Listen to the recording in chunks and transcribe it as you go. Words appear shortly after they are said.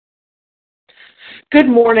Good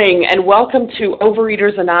morning and welcome to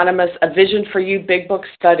Overeaters Anonymous, a Vision for You Big Book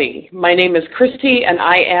study. My name is Christy and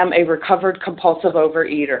I am a recovered compulsive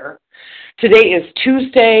overeater. Today is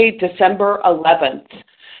Tuesday, December 11th.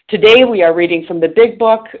 Today we are reading from the Big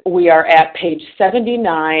Book. We are at page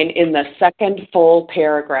 79 in the second full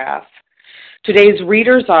paragraph. Today's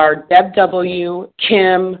readers are Deb W.,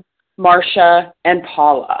 Kim, Marcia, and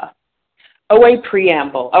Paula. OA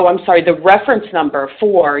Preamble. The reference number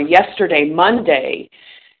for yesterday, Monday,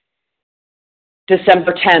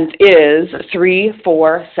 December 10th is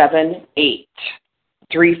 3478.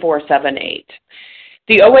 3478.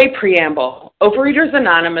 The OA Preamble. Overeaters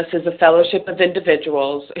Anonymous is a fellowship of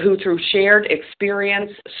individuals who, through shared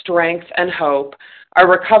experience, strength, and hope,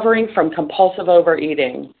 are recovering from compulsive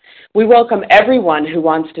overeating. We welcome everyone who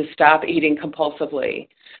wants to stop eating compulsively.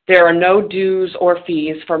 There are no dues or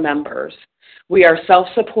fees for members. We are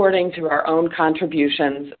self-supporting through our own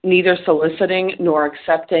contributions, neither soliciting nor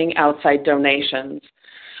accepting outside donations.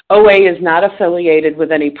 OA is not affiliated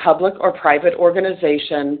with any public or private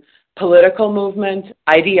organization, political movement,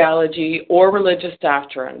 ideology, or religious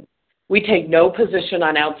doctrine. We take no position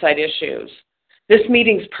on outside issues. This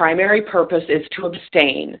meeting's primary purpose is to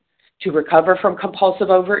abstain, to recover from compulsive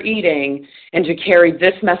overeating, and to carry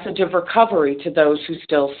this message of recovery to those who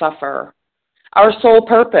still suffer. Our sole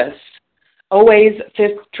purpose. OA's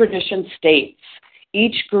fifth tradition states,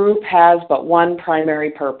 each group has but one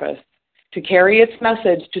primary purpose, to carry its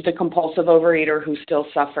message to the compulsive overeater who still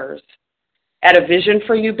suffers. At a Vision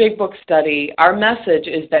for You Big Book study, our message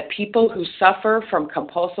is that people who suffer from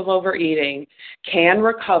compulsive overeating can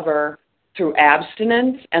recover through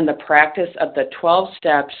abstinence and the practice of the 12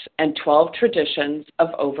 steps and 12 traditions of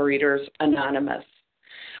Overeaters Anonymous.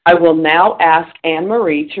 I will now ask Anne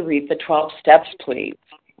Marie to read the 12 steps, please.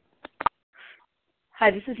 Hi,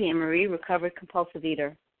 this is Anne Marie, recovered compulsive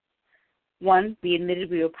eater. 1, we admitted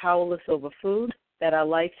we were powerless over food, that our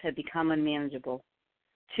lives had become unmanageable.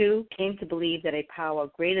 2, came to believe that a power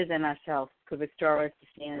greater than ourselves could restore us to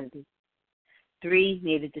sanity. 3,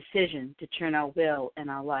 made a decision to turn our will and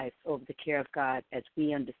our lives over the care of God as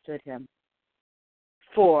we understood Him.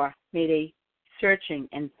 4, made a searching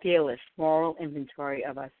and fearless moral inventory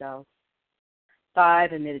of ourselves.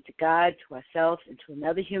 5, admitted to God, to ourselves, and to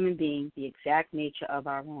another human being the exact nature of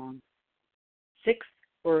our wrongs. 6,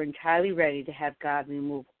 were entirely ready to have God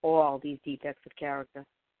remove all these defects of character.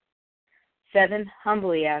 7,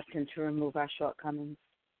 humbly asked Him to remove our shortcomings.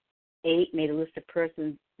 8, made a list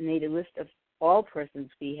of all persons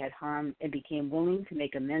we had harmed and became willing to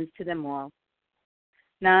make amends to them all.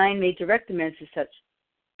 9, made direct amends to such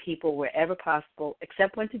people wherever possible,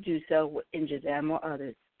 except when to do so would injure them or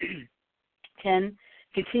others. 10,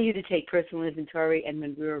 continued to take personal inventory, and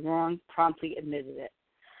when we were wrong, promptly admitted it.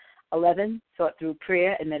 11, sought through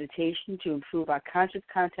prayer and meditation to improve our conscious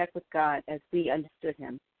contact with God as we understood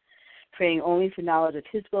Him, praying only for knowledge of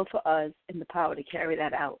His will for us and the power to carry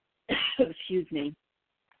that out.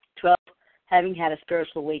 12, having had a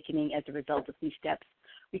spiritual awakening as a result of these steps,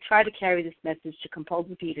 we try to carry this message to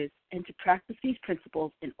compulsive eaters and to practice these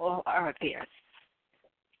principles in all our affairs.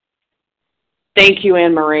 Thank you,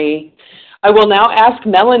 Anne Marie. I will now ask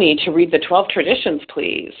Melanie to read the 12 traditions,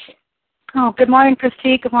 please. Good morning,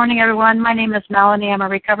 Christy. Good morning, everyone. My name is Melanie. I'm a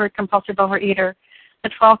recovered compulsive overeater. The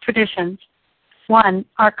 12 traditions. 1,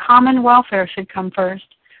 our common welfare should come first.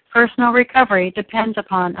 Personal recovery depends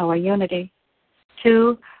upon OA unity.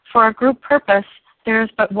 2, for our group purpose, there is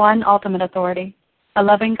but one ultimate authority, a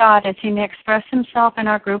loving God as He may express Himself in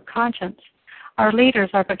our group conscience. Our leaders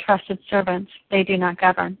are but trusted servants. They do not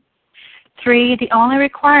govern. 3, the only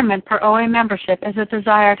requirement for OA membership is a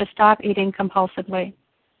desire to stop eating compulsively.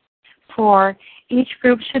 4, each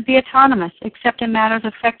group should be autonomous except in matters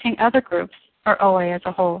affecting other groups or OA as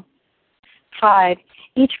a whole. 5,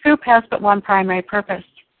 each group has but one primary purpose,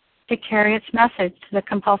 to carry its message to the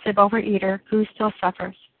compulsive overeater who still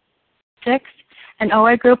suffers. 6, an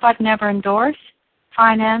OA group ought never endorse,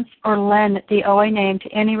 finance, or lend the OA name to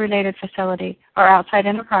any related facility or outside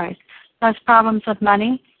enterprise, lest problems of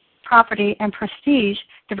money, property, and prestige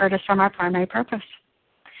divert us from our primary purpose.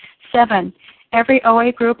 7, every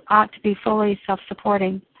OA group ought to be fully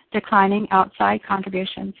self-supporting, declining outside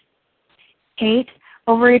contributions. 8,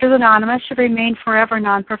 Overeaters Anonymous should remain forever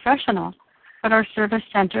non-professional, but our service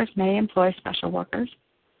centers may employ special workers.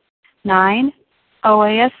 9,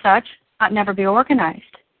 OA as such ought never be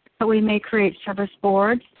organized, but we may create service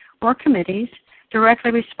boards or committees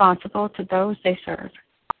directly responsible to those they serve.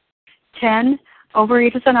 10,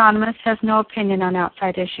 Overeaters Anonymous has no opinion on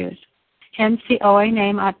outside issues. Hence, the OA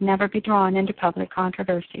name ought never be drawn into public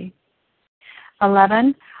controversy.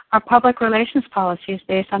 11, our public relations policy is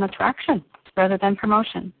based on attraction, rather than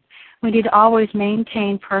promotion. We need to always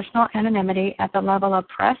maintain personal anonymity at the level of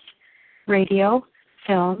press, radio,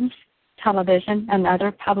 films, television, and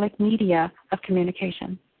other public media of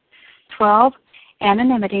communication. 12.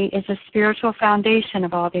 Anonymity is the spiritual foundation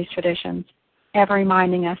of all these traditions, ever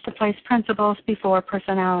reminding us to place principles before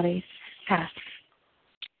personalities. Pass.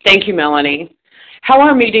 Thank you, Melanie. How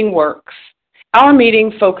our meeting works. Our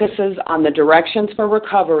meeting focuses on the directions for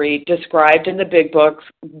recovery described in the Big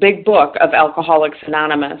Book of Alcoholics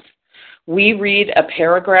Anonymous. We read a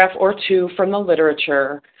paragraph or two from the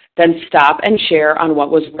literature, then stop and share on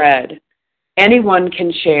what was read. Anyone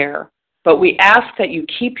can share, but we ask that you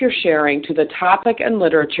keep your sharing to the topic and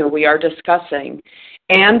literature we are discussing,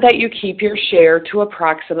 and that you keep your share to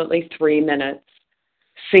approximately 3 minutes.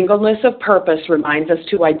 Singleness of purpose reminds us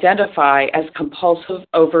to identify as compulsive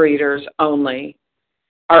overeaters only.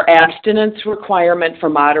 Our abstinence requirement for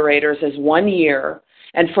moderators is 1 year,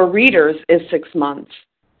 and for readers is 6 months.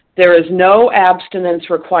 There is no abstinence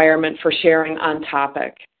requirement for sharing on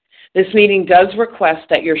topic. This meeting does request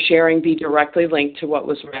that your sharing be directly linked to what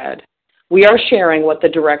was read. We are sharing what the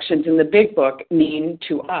directions in the Big Book mean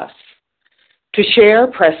to us. To share,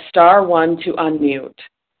 press star 1 to unmute.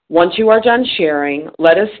 Once you are done sharing,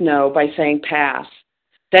 let us know by saying pass.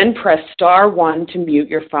 Then press star 1 to mute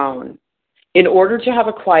your phone. In order to have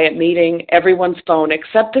a quiet meeting, everyone's phone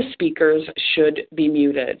except the speaker's should be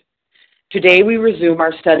muted. Today we resume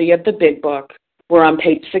our study of the Big Book. We're on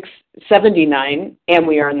page 679, and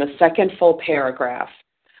we are in the second full paragraph.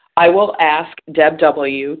 I will ask Deb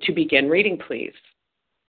W. to begin reading, please.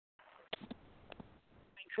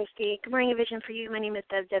 Hi, Christy. Good morning, A Vision for You. My name is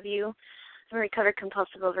Deb W. I'm a recovered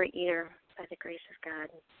compulsive overeater by the grace of God.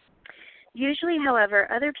 Usually,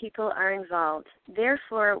 however, other people are involved.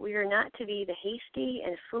 Therefore, we are not to be the hasty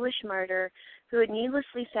and foolish martyr who would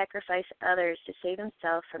needlessly sacrifice others to save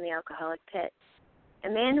himself from the alcoholic pit. A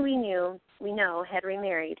man we know, had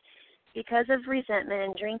remarried. Because of resentment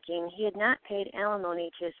and drinking, he had not paid alimony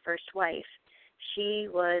to his first wife. She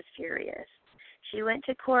was furious. She went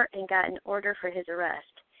to court and got an order for his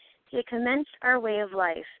arrest. He had commenced our way of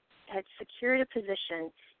life, had secured a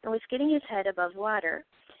position, and was getting his head above water.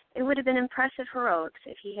 It would have been impressive heroics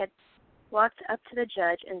if he had walked up to the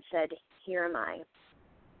judge and said, "Here am I."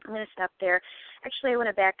 I'm going to stop there. Actually, I want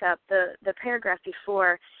to back up. The paragraph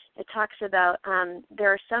before, it talks about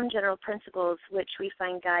there are some general principles which we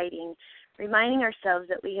find guiding, reminding ourselves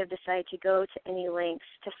that we have decided to go to any lengths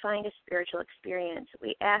to find a spiritual experience.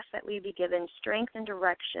 We ask that we be given strength and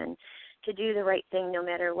direction to do the right thing no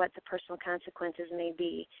matter what the personal consequences may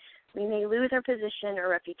be. We may lose our position or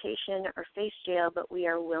reputation or face jail, but we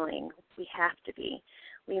are willing. We have to be.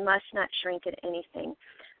 We must not shrink at anything.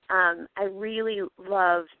 I really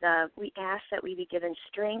love we ask that we be given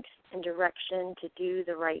strength and direction to do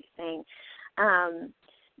the right thing.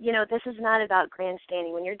 This is not about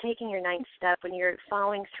grandstanding. When you're taking your 9th step, when you're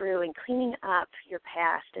following through and cleaning up your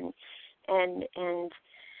past and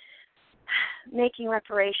making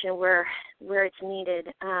reparation where it's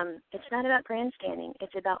needed, it's not about grandstanding.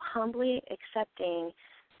 It's about humbly accepting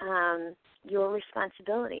your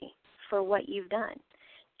responsibility for what you've done.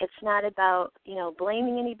 It's not about,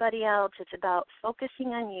 blaming anybody else. It's about focusing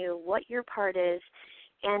on you, what your part is,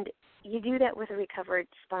 and you do that with a recovered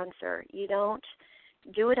sponsor. You don't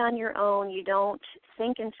do it on your own. You don't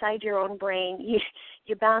think inside your own brain.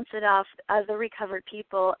 You bounce it off other recovered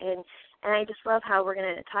people, and I just love how we're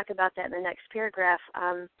going to talk about that in the next paragraph,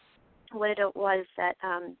 what it was that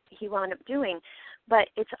he wound up doing. But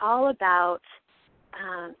it's all about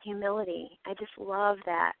humility. I just love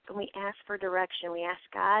that. And we ask for direction. We ask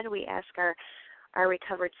God. We ask our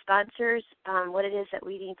recovered sponsors what it is that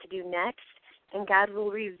we need to do next. And God will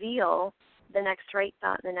reveal the next right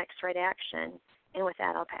thought, the next right action. And with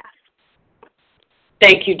that, I'll pass.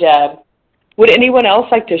 Thank you, Deb. Would anyone else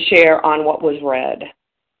like to share on what was read?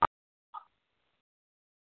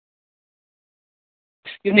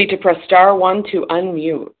 You'll need to press star 1 to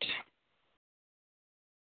unmute.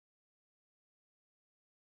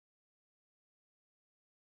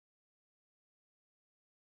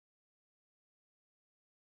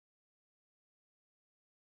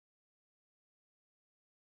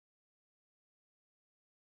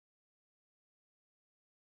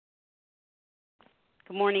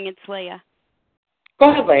 Good morning, it's Leah.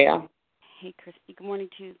 Go ahead, Leah. Hey, Christy. Good morning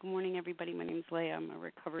to you. Good morning, everybody. My name is Leah. I'm a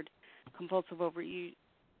recovered compulsive overeater.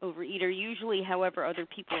 Usually, however, other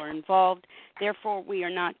people are involved. Therefore, we are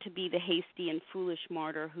not to be the hasty and foolish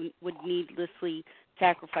martyr who would needlessly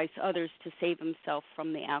sacrifice others to save himself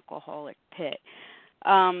from the alcoholic pit.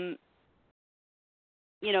 Some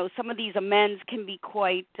of these amends can be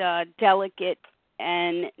quite delicate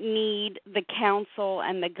and need the counsel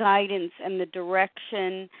and the guidance and the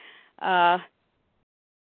direction.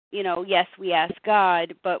 Yes, we ask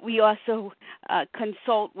God, but we also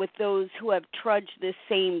consult with those who have trudged this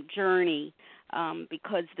same journey,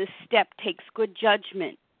 because this step takes good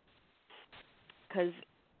judgment, because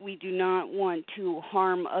we do not want to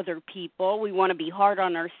harm other people. We want to be hard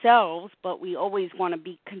on ourselves, but we always want to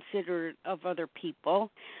be considerate of other people.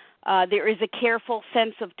 There is a careful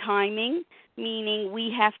sense of timing, meaning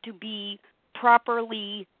we have to be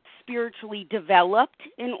properly spiritually developed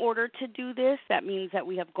in order to do this. That means that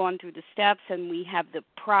we have gone through the steps and we have the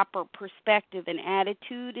proper perspective and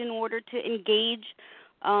attitude in order to engage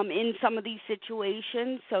in some of these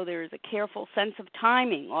situations. So there is a careful sense of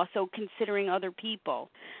timing, also considering other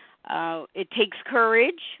people. It takes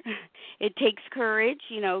courage. It takes courage.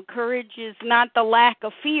 Courage is not the lack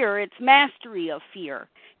of fear, it's mastery of fear.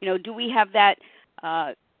 Do we have that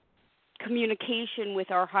communication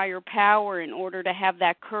with our higher power in order to have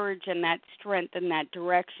that courage and that strength and that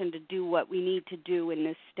direction to do what we need to do in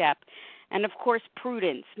this step? And, of course,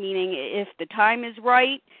 prudence, meaning if the time is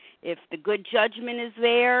right, if the good judgment is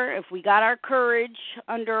there, if we got our courage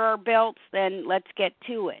under our belts, then let's get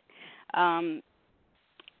to it.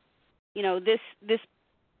 This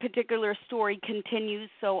particular story continues,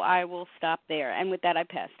 so I will stop there. And with that, I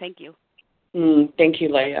pass. Thank you. Thank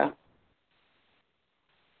you, Leah.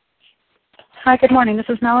 Hi, good morning. This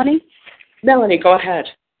is Melanie. Melanie, go ahead.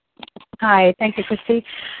 Hi, thank you, Christy.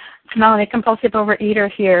 It's Melanie, compulsive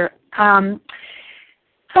overeater here.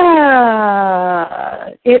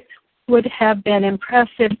 It would have been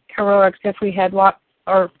impressive heroics if we had walked,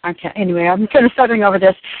 anyway, I'm kind of stuttering over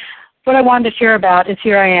this. What I wanted to share about is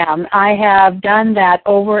here I am. I have done that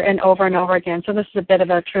over and over and over again, so this is a bit of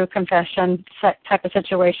a true confession type of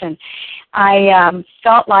situation. I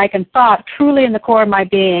felt like and thought truly in the core of my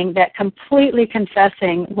being that completely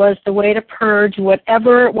confessing was the way to purge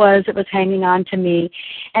whatever it was that was hanging on to me,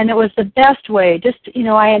 and it was the best way.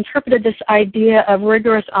 I interpreted this idea of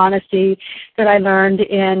rigorous honesty that I learned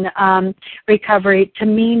in recovery to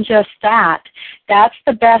mean just that. That's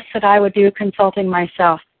the best that I would do consulting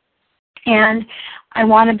myself. And I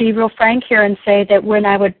want to be real frank here and say that when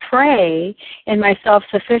I would pray in my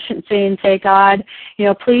self-sufficiency and say, God,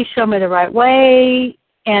 please show me the right way,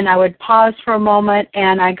 and I would pause for a moment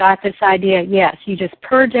and I got this idea, yes, you just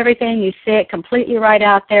purge everything, you say it completely right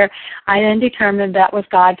out there. I then determined that was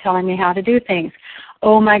God telling me how to do things.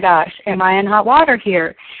 Oh my gosh, am I in hot water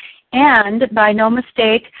here? And by no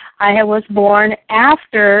mistake, I was born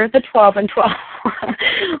after the 12 and 12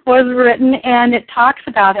 was written, and it talks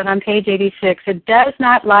about it on page 86. It does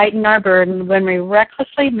not lighten our burden when we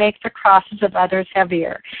recklessly make the crosses of others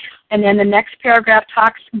heavier. And then the next paragraph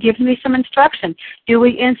gives me some instruction. Do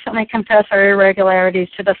we instantly confess our irregularities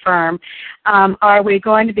to the firm? Are we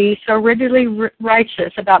going to be so rigidly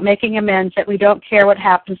righteous about making amends that we don't care what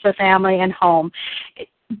happens to family and home?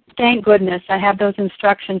 Thank goodness I have those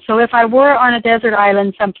instructions. So if I were on a desert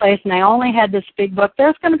island someplace and I only had this big book,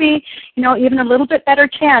 there's going to be, even a little bit better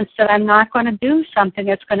chance that I'm not going to do something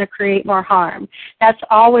that's going to create more harm. That's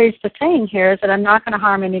always the thing here, is that I'm not going to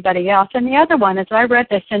harm anybody else. And the other one is I read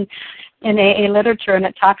this in AA literature, and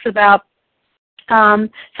it talks about some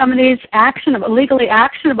of these legally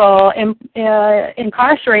actionable,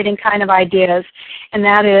 incarcerating kind of ideas, and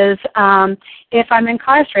that is, if I'm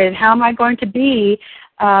incarcerated, how am I going to be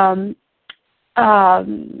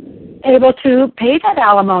able to pay that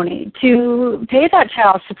alimony, to pay that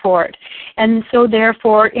child support? And so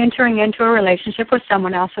therefore entering into a relationship with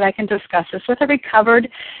someone else that I can discuss this with, a recovered,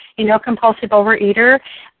 compulsive overeater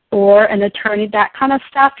or an attorney, that kind of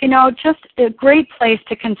stuff, just a great place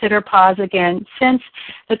to consider pause again, since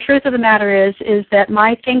the truth of the matter is that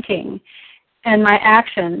my thinking and my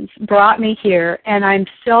actions brought me here, and I'm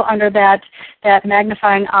still under that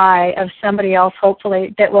magnifying eye of somebody else,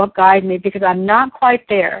 hopefully, that will guide me, because I'm not quite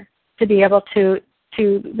there to be able to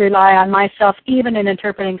rely on myself, even in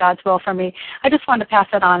interpreting God's will for me. I just wanted to pass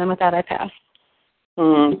that on, and with that, I pass.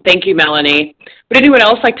 Thank you, Melanie. Would anyone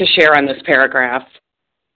else like to share on this paragraph?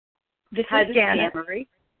 This is Janice.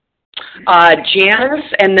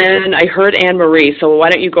 Janice, and then I heard Anne Marie, so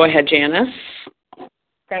why don't you go ahead, Janice?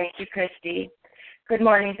 Thank you, Christy. Good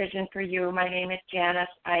morning, Vision for You. My name is Janice.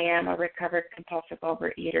 I am a recovered compulsive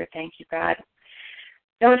overeater. Thank you, God.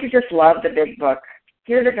 Don't you just love the big book?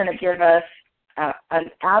 Here they're going to give us an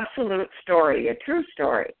absolute story, a true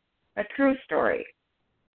story,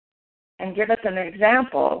 and give us an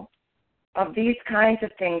example of these kinds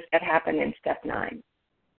of things that happen in Step 9.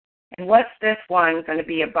 And what's this one going to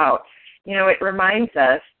be about? It reminds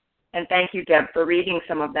us, and thank you, Deb, for reading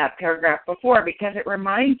some of that paragraph before, because it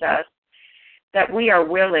reminds us that we are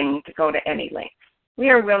willing to go to any length. We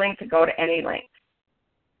are willing to go to any length.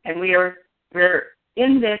 And we're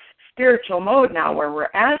in this spiritual mode now where we're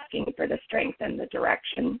asking for the strength and the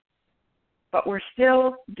direction, but we're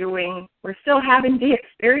still having the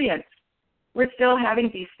experience. We're still having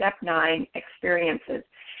these step 9 experiences,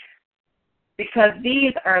 because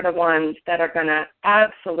these are the ones that are going to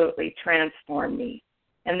absolutely transform me.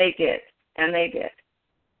 And they did.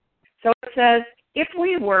 So it says, if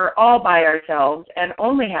we were all by ourselves and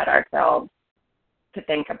only had ourselves to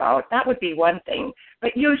think about, that would be one thing.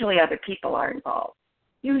 But usually other people are involved.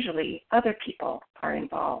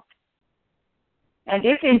 And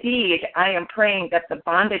if indeed I am praying that the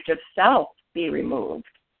bondage of self be removed,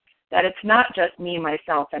 that it's not just me,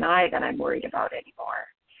 myself, and I that I'm worried about anymore.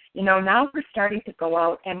 Now we're starting to go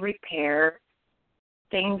out and repair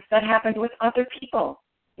things that happened with other people.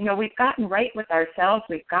 We've gotten right with ourselves,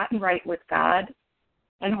 we've gotten right with God,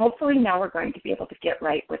 and hopefully now we're going to be able to get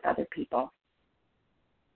right with other people.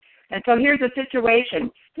 And so here's a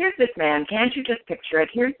situation. Here's this man. Can't you just picture it?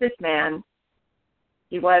 Here's this man.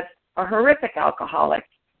 He was a horrific alcoholic,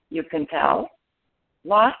 you can tell.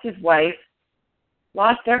 Lost his wife,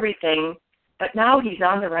 lost everything, but now he's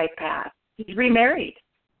on the right path. He's remarried.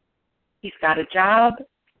 He's got a job.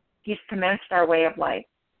 He's commenced our way of life.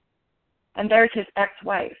 And there's his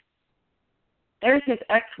ex-wife.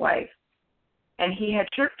 And he had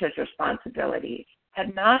shirked his responsibilities,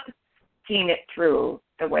 had not seen it through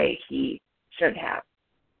the way he should have.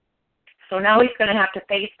 So now he's going to have to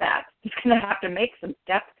face that. He's going to have to make some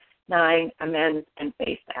step 9 amends and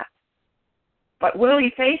face that. But will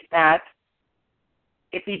he face that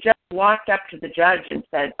if he just walked up to the judge and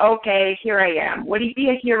said, okay, here I am? Would he be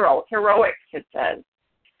a hero? Heroics, it says.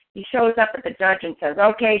 He shows up at the judge and says,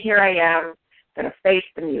 okay, here I am, going to face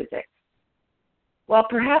the music. Well,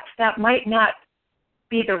 perhaps that might not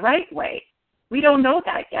be the right way. We don't know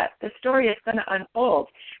that yet. The story is going to unfold.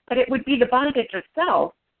 But it would be the bondage of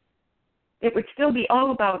self. It would still be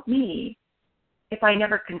all about me if I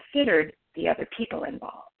never considered the other people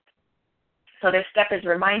involved. So this step is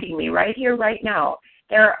reminding me right here, right now,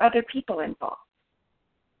 there are other people involved.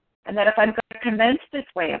 And that if I'm going to commence this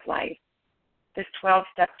way of life, this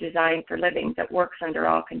 12-step design for living that works under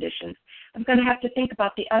all conditions, I'm going to have to think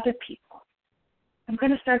about the other people. I'm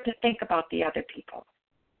going to start to think about the other people.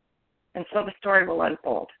 And so the story will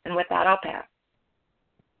unfold. And with that, I'll pass.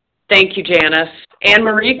 Thank you, Janice. Anne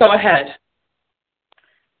Marie, go ahead.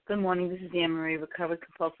 Good morning. This is Anne Marie, recovered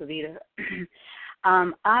compulsive eater.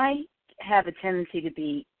 I have a tendency to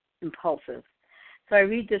be impulsive. So I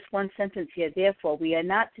read this one sentence here. Therefore, we are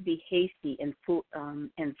not to be hasty and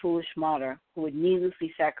foolish martyr who would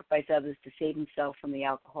needlessly sacrifice others to save himself from the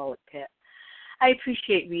alcoholic pit. I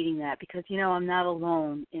appreciate reading that because, I'm not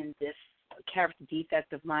alone in this character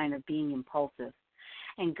defect of mine of being impulsive.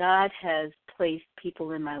 And God has placed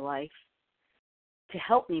people in my life to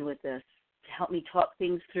help me with this, to help me talk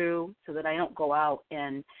things through so that I don't go out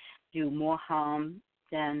and do more harm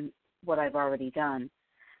than what I've already done.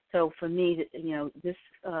 So for me, this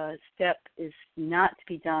step is not to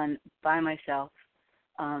be done by myself.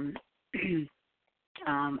 I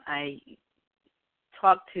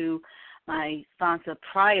talked to my sponsor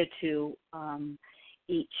prior to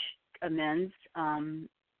each amends. Well,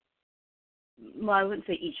 I wouldn't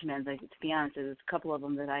say each amends. To be honest, there's a couple of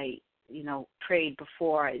them that I, prayed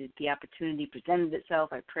before. The opportunity presented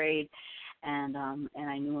itself. I prayed, and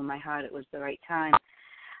I knew in my heart it was the right time.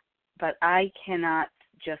 But I cannot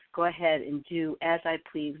just go ahead and do as I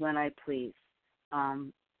please when I please.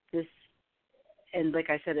 This, and like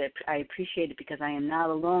I said, I appreciate it because I am not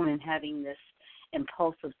alone in having this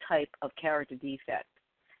impulsive type of character defect.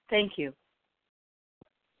 Thank you.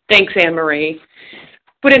 Thanks, Anne Marie.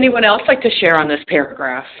 Would anyone else like to share on this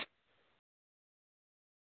paragraph?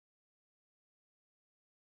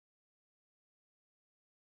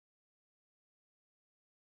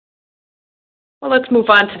 Well, let's move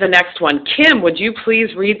on to the next one. Kim, would you please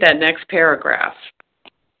read that next paragraph?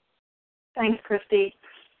 Thanks, Christy.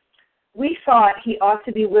 We thought he ought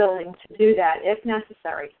to be willing to do that if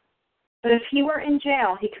necessary. But if he were in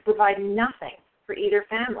jail, he could provide nothing for either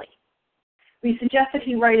family. We suggested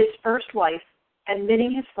he write his first wife,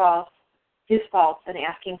 admitting his faults and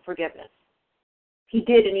asking forgiveness. He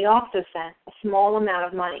did, and he also sent a small amount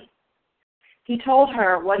of money. He told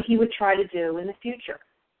her what he would try to do in the future.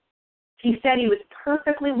 He said he was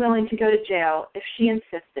perfectly willing to go to jail if she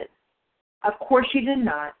insisted. Of course she did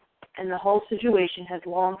not, and the whole situation has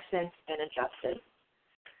long since been adjusted.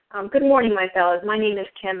 Good morning, my fellows. My name is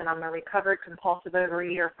Kim, and I'm a recovered compulsive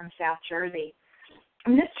overeater from South Jersey.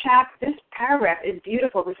 And this paragraph is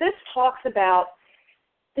beautiful because this talks about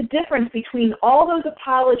the difference between all those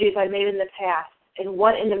apologies I made in the past and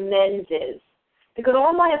what an amends is. Because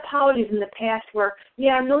all my apologies in the past were,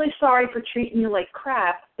 yeah, I'm really sorry for treating you like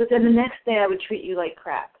crap, but then the next day I would treat you like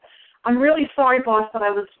crap. I'm really sorry, boss, that I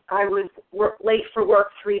was late for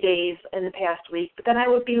work 3 days in the past week, but then I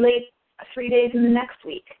would be late 3 days in the next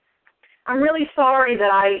week. I'm really sorry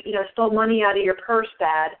that I, stole money out of your purse,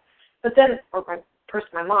 Dad, but then, or my purse,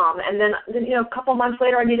 my mom, and then a couple months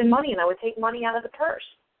later I needed money and I would take money out of the purse.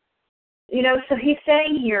 So he's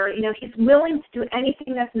saying here, he's willing to do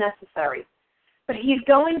anything that's necessary. But he's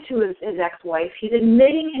going to his ex-wife. He's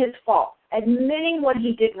admitting his fault, admitting what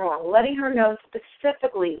he did wrong, letting her know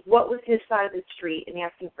specifically what was his side of the street and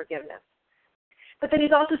asking forgiveness. But then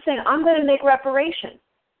he's also saying, I'm going to make reparation.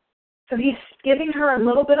 So he's giving her a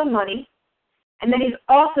little bit of money, and then he's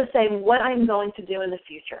also saying what I'm going to do in the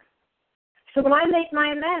future. So when I make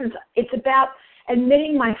my amends, it's about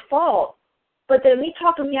admitting my fault. But then we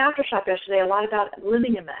talked in the aftershock yesterday a lot about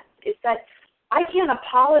living amends. It's that I can't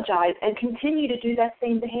apologize and continue to do that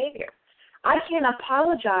same behavior. I can't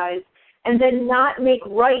apologize and then not make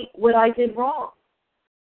right what I did wrong.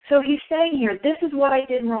 So he's saying here, this is what I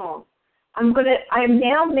did wrong. I am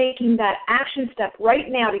now making that action step right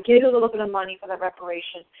now to give you a little bit of money for that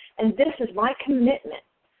reparation. And this is my commitment.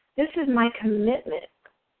 This is my commitment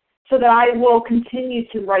so that I will continue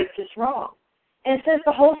to right this wrong. And it says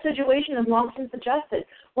the whole situation is long since adjusted.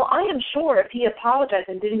 Well, I am sure if he apologized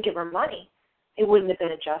and didn't give her money, it wouldn't have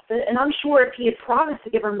been adjusted. And I'm sure if he had promised to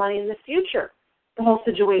give her money in the future, the whole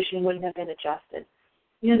situation wouldn't have been adjusted.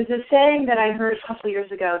 There's a saying that I heard a couple of years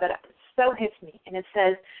ago that so hits me, and it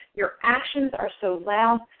says, your actions are so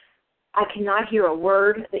loud, I cannot hear a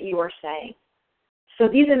word that you are saying. So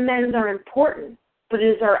these amends are important, but it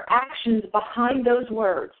is our actions behind those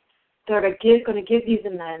words that are going to give these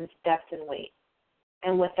amends depth and weight.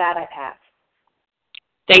 And with that, I pass.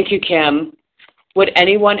 Thank you, Kim. Would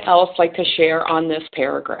anyone else like to share on this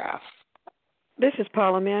paragraph? This is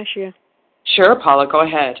Paula Mashia. Sure, Paula, go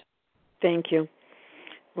ahead. Thank you.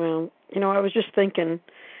 Well, I was just thinking,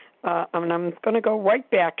 and I'm going to go right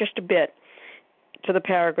back just a bit to the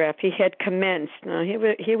paragraph. He had commenced. Now,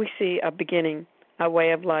 here we see a beginning, a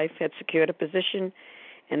way of life, had secured a position,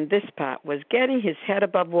 and this part was getting his head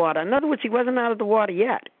above water. In other words, he wasn't out of the water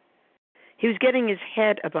yet. He was getting his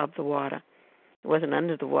head above the water. It wasn't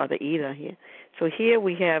under the water either here. So here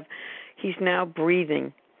we have, he's now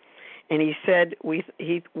breathing. And he said we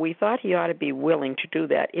thought he ought to be willing to do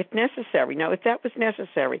that if necessary. Now, if that was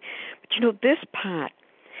necessary. But, this part,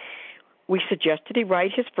 we suggested he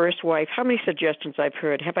write his first wife. How many suggestions I've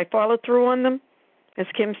heard? Have I followed through on them, as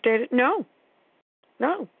Kim stated? No,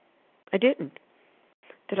 I didn't.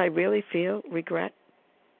 Did I really feel regret?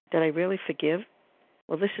 Did I really forgive?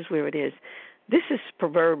 Well, this is where it is. This is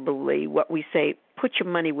proverbially what we say, put your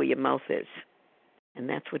money where your mouth is. And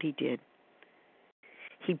that's what he did.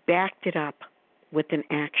 He backed it up with an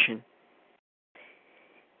action.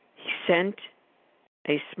 He sent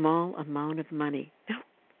a small amount of money. Now,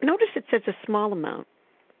 notice it says a small amount.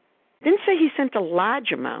 It didn't say he sent a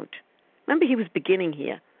large amount. Remember, he was beginning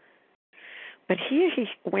here. But here he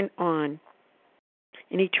went on,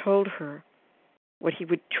 and he told her what he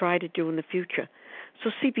would try to do in the future.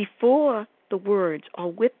 So see, before the words,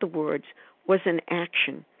 or with the words, was an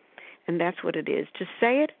action. And that's what it is. To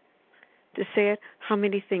say it, how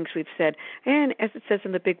many things we've said. And as it says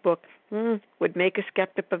in the big book, would make a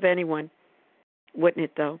skeptic of anyone. Wouldn't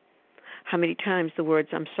it, though? How many times the words,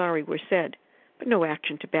 I'm sorry, were said, but no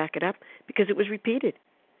action to back it up because it was repeated.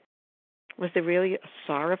 Was there really a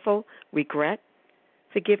sorrowful regret?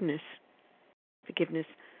 Forgiveness.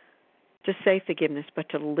 To say forgiveness, but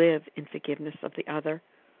to live in forgiveness of the other.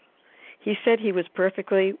 He said he was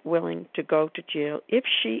perfectly willing to go to jail if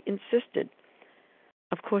she insisted.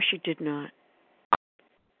 Of course she did not.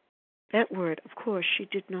 That word, of course she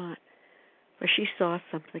did not. But she saw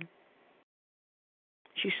something.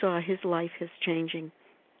 She saw his life is changing.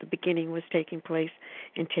 The beginning was taking place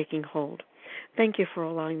and taking hold. Thank you for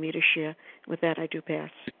allowing me to share. With that, I do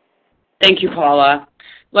pass. Thank you, Paula.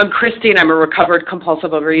 Well, I'm Christine. I'm a recovered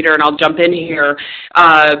compulsive overeater, and I'll jump in here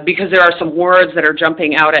because there are some words that are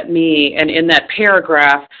jumping out at me. And in that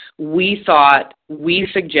paragraph, we thought, we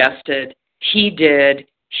suggested, he did,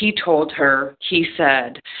 he told her, he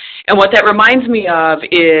said. And what that reminds me of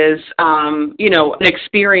is, an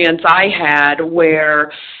experience I had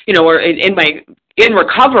where, or in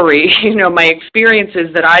recovery, my experience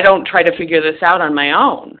is that I don't try to figure this out on my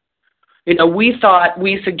own. We thought,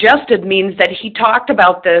 we suggested means that he talked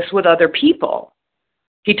about this with other people.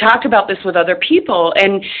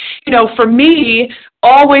 And, for me,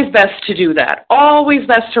 always best to do that. Always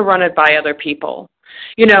best to run it by other people.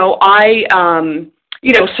 I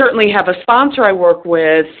certainly have a sponsor I work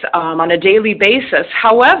with on a daily basis.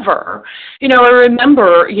 However, I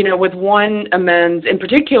remember, with one amends in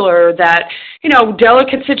particular that,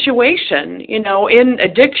 delicate situation, in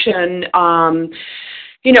addiction,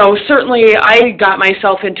 certainly I got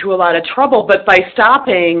myself into a lot of trouble, but by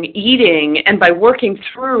stopping eating and by working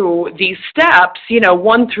through these steps,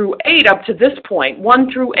 1 through 8 up to this point,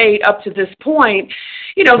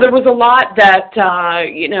 there was a lot that,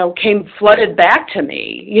 came flooded back to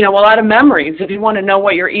me, a lot of memories. If you want to know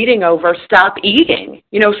what you're eating over, stop eating,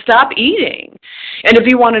 stop eating. And if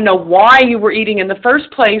you want to know why you were eating in the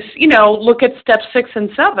first place, look at steps 6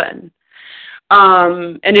 and 7.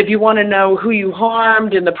 And if you want to know who you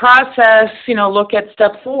harmed in the process, look at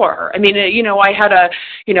step 4. I mean, I had a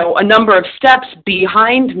number of steps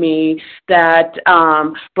behind me that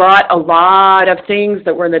brought a lot of things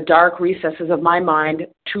that were in the dark recesses of my mind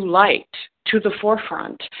to light, to the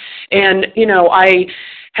forefront. And, I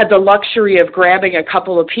had the luxury of grabbing a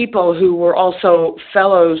couple of people who were also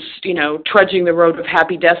fellows, trudging the road of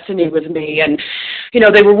happy destiny with me. And,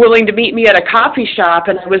 they were willing to meet me at a coffee shop,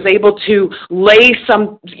 and I was able to lay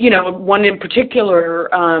some, one in particular,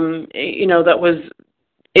 that was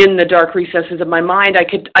in the dark recesses of my mind, I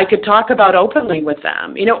could talk about openly with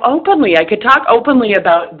them. Openly. I could talk openly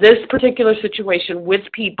about this particular situation with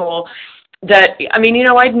people that,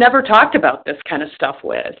 I'd never talked about this kind of stuff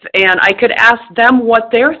with. And I could ask them what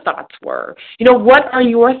their thoughts were. What are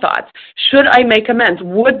your thoughts? Should I make amends?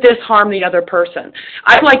 Would this harm the other person?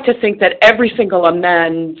 I'd like to think that every single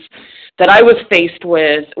amends that I was faced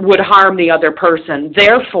with would harm the other person.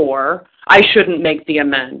 Therefore, I shouldn't make the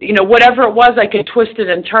amend. Whatever it was, I could twist it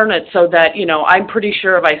and turn it so that, I'm pretty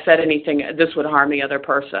sure if I said anything, this would harm the other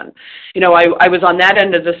person. I was on that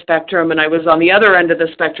end of the spectrum, and I was on the other end of the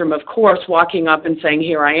spectrum, of course, walking up and saying,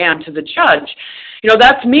 here I am, to the judge.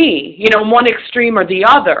 That's me, one extreme or the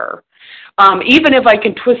other. Even if I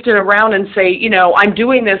can twist it around and say, I'm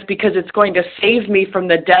doing this because it's going to save me from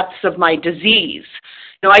the depths of my disease.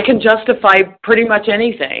 I can justify pretty much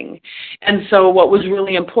anything. And so what was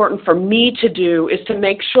really important for me to do is to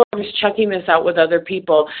make sure I was checking this out with other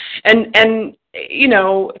people. And as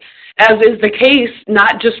is the case,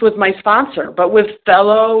 not just with my sponsor, but with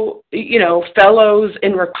fellows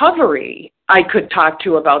in recovery I could talk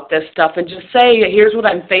to about this stuff and just say, here's what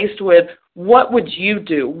I'm faced with. What would you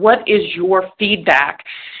do? What is your feedback?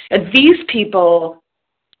 And these people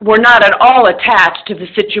were not at all attached to the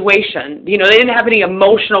situation. They didn't have any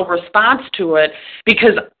emotional response to it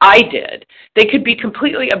because I did. They could be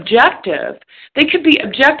completely objective. They could be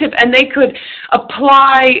objective and they could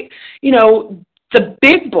apply, the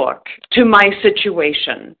big book to my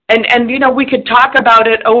situation. And we could talk about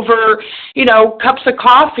it over, cups of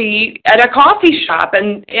coffee at a coffee shop.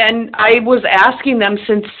 And I was asking them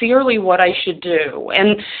sincerely what I should do.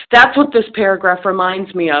 And that's what this paragraph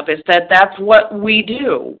reminds me of, is that that's what we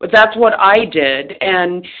do. That's what I did.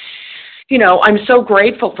 And I'm so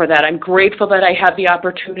grateful for that. I'm grateful that I have the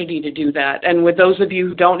opportunity to do that. And with those of you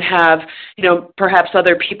who don't have, perhaps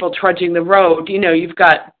other people trudging the road, you've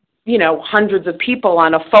got hundreds of people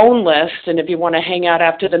on a phone list, and if you want to hang out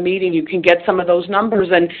after the meeting, you can get some of those numbers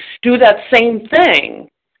and do that same thing.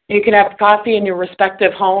 You can have coffee in your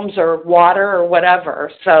respective homes or water or whatever.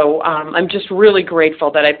 So I'm just really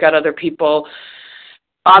grateful that I've got other people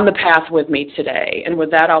on the path with me today. And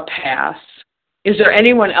with that, I'll pass. Is there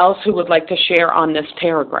anyone else who would like to share on this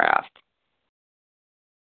paragraph?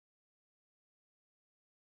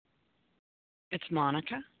 It's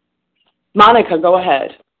Monica. Monica, go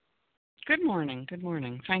ahead. Good morning. Good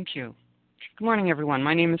morning. Thank you. Good morning, everyone.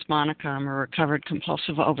 My name is Monica. I'm a recovered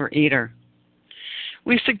compulsive overeater.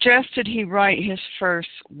 We suggested he write his first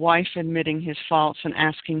wife admitting his faults and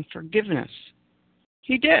asking forgiveness.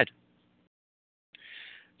 He did.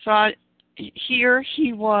 So here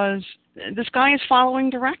he was. This guy is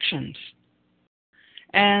following directions.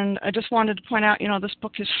 And I just wanted to point out, this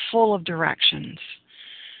book is full of directions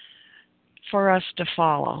for us to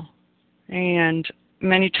follow. And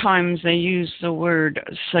many times they use the word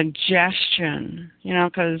suggestion,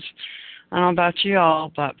 because I don't know about you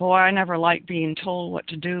all, but boy, I never like being told what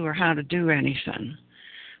to do or how to do anything.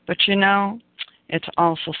 But it's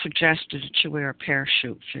also suggested that you wear a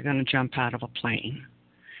parachute if you're going to jump out of a plane.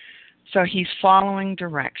 So he's following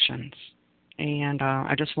directions, and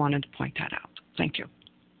I just wanted to point that out. Thank you.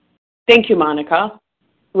 Thank you, Monica.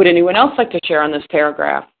 Would anyone else like to share on this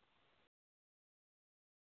paragraph?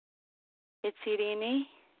 It's Idimi.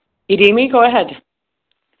 Idimi, go ahead.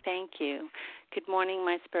 Thank you. Good morning,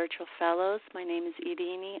 my spiritual fellows. My name is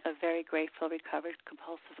Idimi, a very grateful, recovered,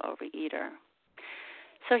 compulsive overeater.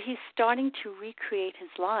 So he's starting to recreate his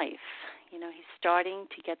life. He's starting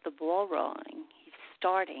to get the ball rolling. He's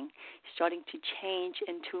starting to change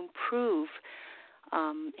and to improve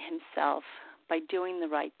himself by doing the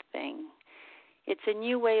right thing. It's a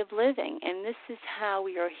new way of living, and this is how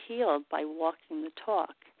we are healed, by walking the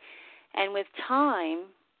talk. And with time,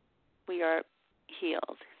 we are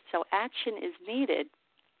healed. So action is needed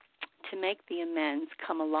to make the amends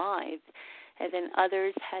come alive, and then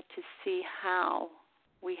others had to see how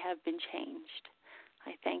we have been changed.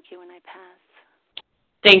 I thank you, and I pass.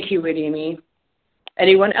 Thank you, Idimi.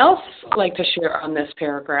 Anyone else like to share on this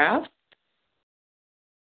paragraph?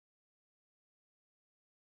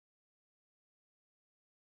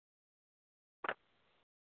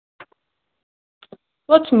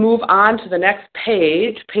 Let's move on to the next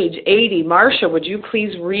page, page 80. Marcia, would you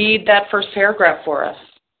please read that first paragraph for us?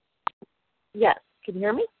 Yes. Can you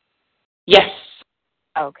hear me? Yes.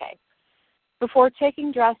 Okay. Before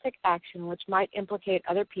taking drastic action which might implicate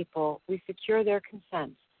other people, we secure their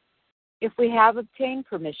consent. If we have obtained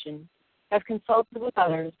permission, have consulted with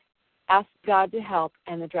others, asked God to help,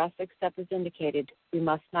 and the drastic step is indicated, we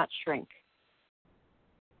must not shrink.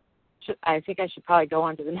 I think I should probably go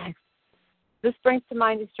on to the next. This brings to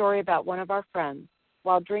mind a story about one of our friends.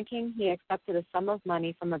 While drinking, he accepted a sum of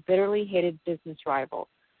money from a bitterly hated business rival,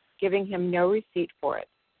 giving him no receipt for it.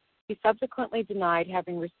 He subsequently denied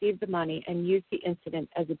having received the money and used the incident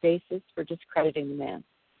as a basis for discrediting the man.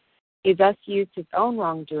 He thus used his own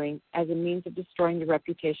wrongdoing as a means of destroying the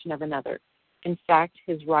reputation of another. In fact,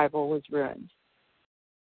 his rival was ruined.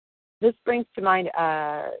 This brings to mind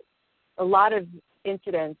a lot of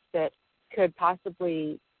incidents that could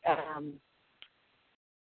possibly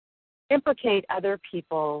implicate other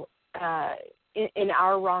people in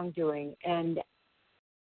our wrongdoing, and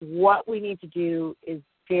what we need to do is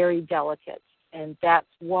very delicate, and that's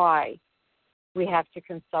why we have to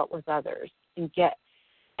consult with others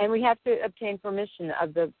and we have to obtain permission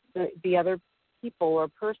of the other people or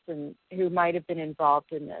person who might have been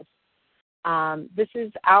involved in this. This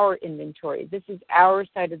is our inventory. This is our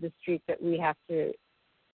side of the street that we have to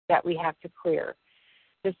clear.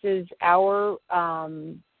 This is our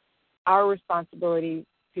responsibility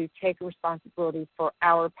to take responsibility for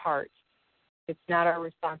our part. It's not our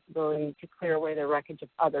responsibility to clear away the wreckage of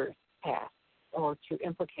others' past or to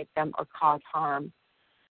implicate them or cause harm.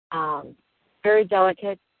 Very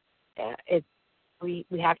delicate. We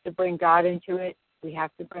have to bring God into it. We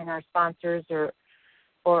have to bring our sponsors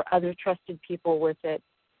or other trusted people with it.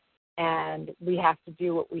 And we have to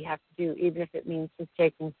do what we have to do, even if it means just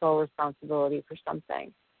taking sole responsibility for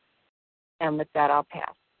something. And with that, I'll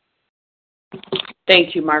pass.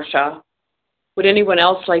 Thank you, Marcia. Would anyone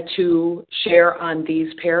else like to share on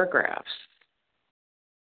these paragraphs?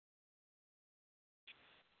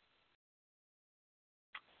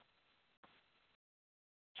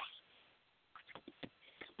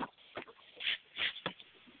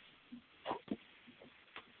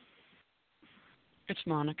 It's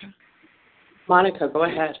Monica. Monica, go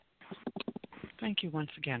ahead. Thank you once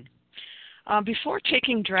again. Before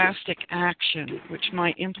taking drastic action which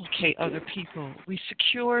might implicate other people, we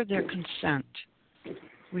secure their consent.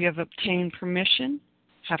 We have obtained permission,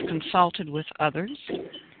 have consulted with others,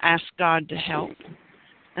 asked God to help,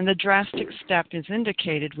 and the drastic step is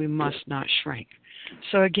indicated, we must not shrink.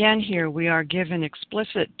 So again here we are given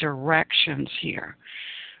explicit directions here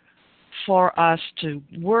for us to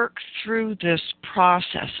work through this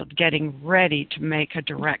process of getting ready to make a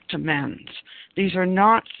direct amends. These are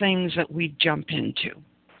not things that we jump into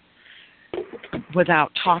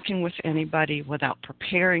without talking with anybody, without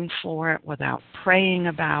preparing for it, without praying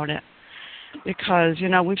about it. Because,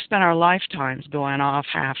 we've spent our lifetimes going off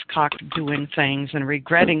half-cocked doing things and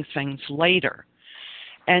regretting things later.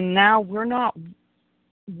 And now we're not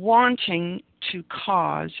wanting to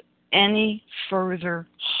cause any further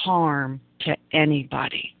harm to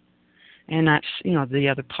anybody. And that's, the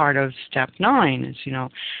other part of step 9 is,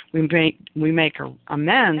 we make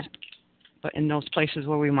amends, but in those places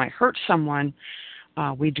where we might hurt someone,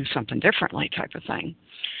 we do something differently type of thing.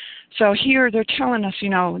 So here they're telling us,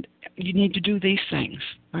 you need to do these things,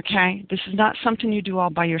 okay? This is not something you do all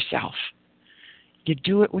by yourself. You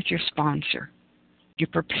do it with your sponsor. You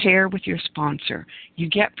prepare with your sponsor. You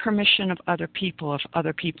get permission of other people if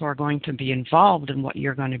other people are going to be involved in what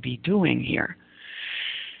you're going to be doing here.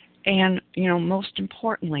 And, most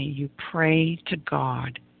importantly, you pray to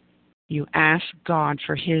God. You ask God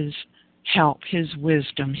for His help, His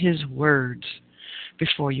wisdom, His words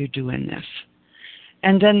before you're doing this.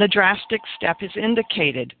 And then the drastic step is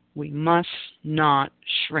indicated. We must not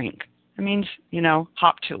shrink. It means,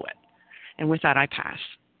 hop to it. And with that, I pass.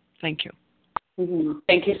 Thank you. Mm-hmm.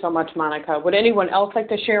 Thank you so much, Monica. Would anyone else like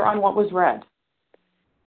to share on what was read?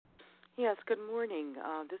 Yes, good morning.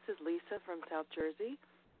 This is Lisa from South Jersey.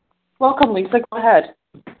 Welcome, Lisa. Go ahead.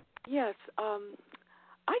 Yes,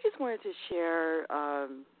 I just wanted to share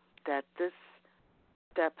that this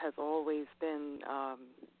step has always been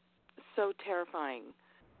so terrifying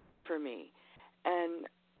for me. And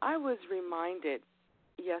I was reminded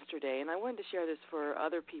yesterday, and I wanted to share this for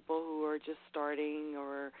other people who are just starting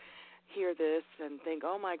or hear this and think,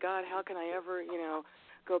 oh, my God, how can I ever,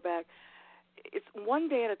 go back? It's one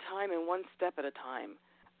day at a time and one step at a time.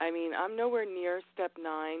 I mean, I'm nowhere near step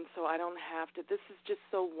 9, so I don't have to. This is just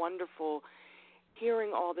so wonderful,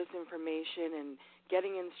 hearing all this information and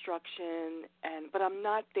getting instruction, but I'm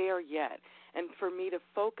not there yet. And for me to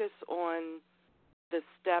focus on the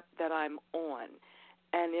step that I'm on,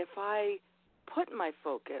 and if I put my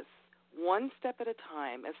focus one step at a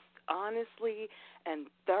time, as honestly and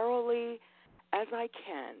thoroughly as I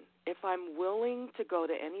can, if I'm willing to go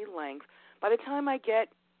to any length, by the time I get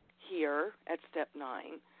here at step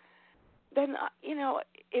 9, then,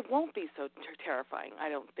 it won't be so terrifying, I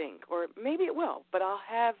don't think. Or maybe it will, but I'll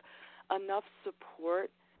have enough support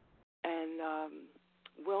and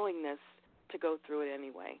willingness to go through it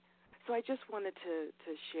anyway. So I just wanted to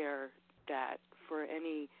share that for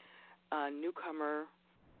any newcomer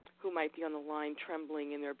who might be on the line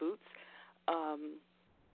trembling in their boots,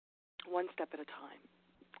 one step at a time.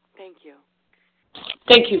 Thank you.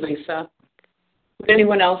 Thank you, Lisa. Would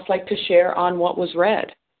anyone else like to share on what was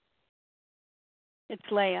read? It's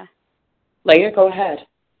Leah. Leah, go ahead.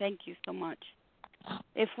 Thank you so much.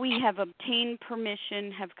 If we have obtained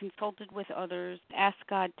permission, have consulted with others, asked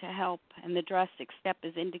God to help, and the drastic step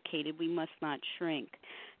is indicated, we must not shrink.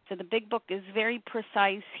 So the big book is very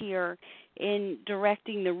precise here in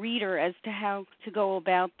directing the reader as to how to go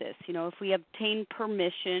about this. If we obtain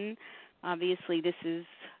permission, obviously this is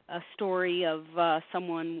a story of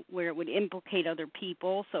someone where it would implicate other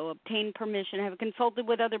people. So obtain permission, have consulted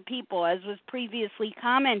with other people, as was previously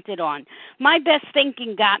commented on. My best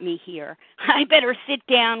thinking got me here. I better sit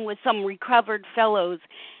down with some recovered fellows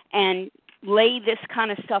and lay this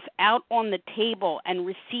kind of stuff out on the table and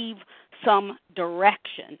receive some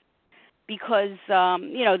direction. Because,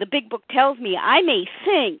 the big book tells me I may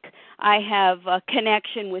think I have a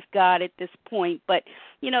connection with God at this point, but,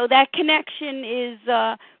 that connection is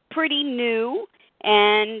pretty new,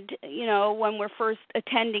 and, when we're first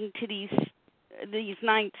attending to these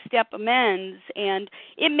ninth step amends, and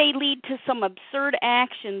it may lead to some absurd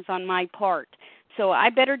actions on my part. So I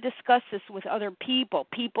better discuss this with other people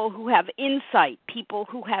who have insight, people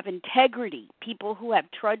who have integrity, people who have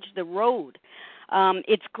trudged the road.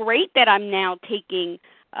 It's great that I'm now taking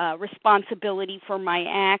responsibility for my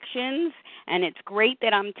actions, and it's great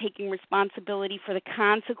that I'm taking responsibility for the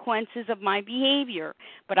consequences of my behavior.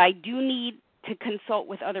 But I do need to consult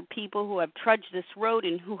with other people who have trudged this road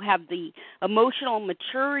and who have the emotional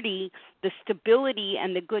maturity, the stability,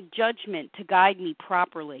 and the good judgment to guide me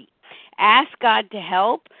properly. Ask God to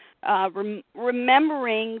help,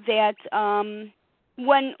 remembering that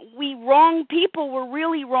when we wrong people, we're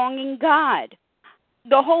really wronging God.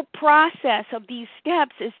 The whole process of these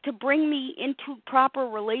steps is to bring me into proper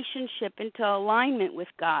relationship, into alignment with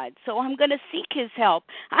God. So I'm going to seek His help.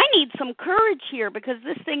 I need some courage here because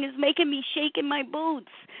this thing is making me shake in my boots.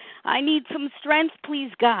 I need some strength, please,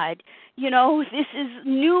 God. This is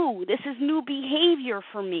new. This is new behavior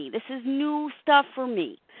for me. This is new stuff for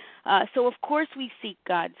me. So, of course, we seek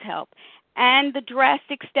God's help. And the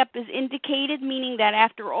drastic step is indicated, meaning that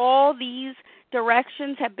after all these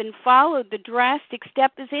directions have been followed, the drastic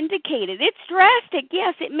step is indicated. It's drastic,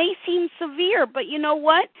 yes, it may seem severe, but you know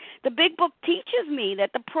what? The big book teaches me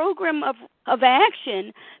that the program of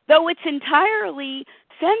action, though it's entirely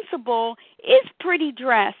sensible, is pretty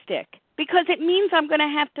drastic because it means I'm going to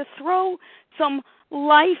have to throw some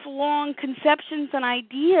lifelong conceptions and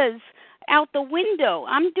ideas out the window.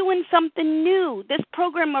 I'm doing something new. This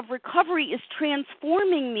program of recovery is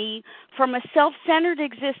transforming me from a self-centered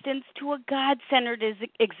existence to a God-centered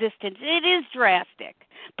existence. It is drastic.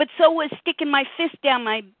 But so was sticking my fist down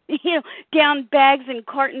down bags and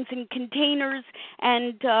cartons and containers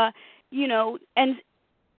and and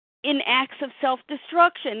in acts of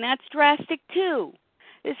self-destruction. That's drastic too.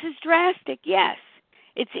 This is drastic, yes.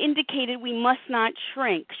 It's indicated we must not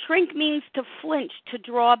shrink. Shrink means to flinch, to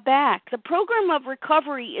draw back. The program of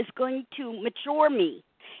recovery is going to mature me.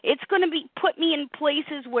 It's going to put me in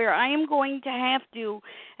places where I am going to have to,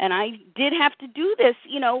 and I did have to do this,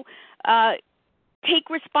 take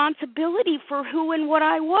responsibility for who and what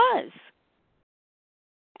I was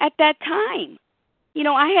at that time.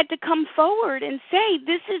 I had to come forward and say,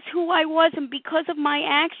 this is who I was, and because of my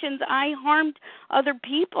actions, I harmed other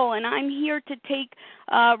people, and I'm here to take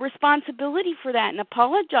responsibility for that and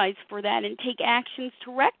apologize for that and take actions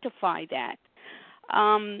to rectify that.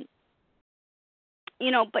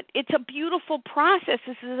 But it's a beautiful process.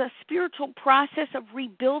 This is a spiritual process of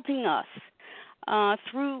rebuilding us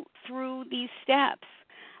through these steps.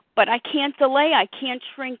 But I can't delay. I can't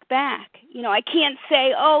shrink back. I can't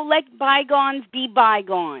say, oh, let bygones be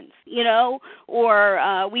bygones,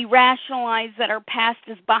 or we rationalize that our past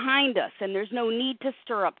is behind us and there's no need to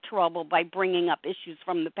stir up trouble by bringing up issues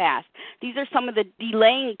from the past. These are some of the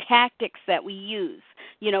delaying tactics that we use.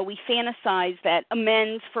 We fantasize that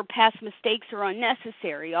amends for past mistakes are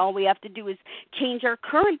unnecessary. All we have to do is change our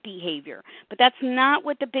current behavior. But that's not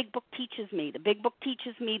what the Big Book teaches me. The Big Book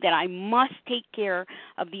teaches me that I must take care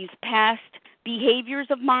of these past behaviors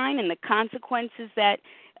of mine and the consequences that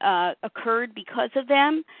occurred because of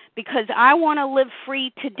them, because I want to live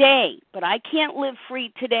free today. But I can't live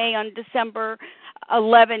free today on December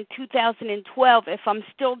 11, 2012, if I'm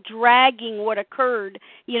still dragging what occurred,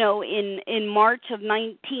 in March of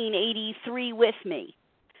 1983 with me.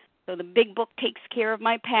 So the Big Book takes care of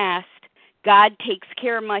my past. God takes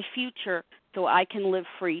care of my future, so I can live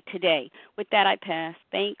free today. With that, I pass.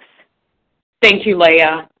 Thanks. Thank you,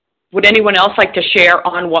 Leah. Would anyone else like to share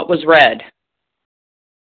on what was read?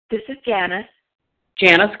 This is Janice.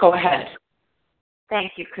 Janice, go ahead.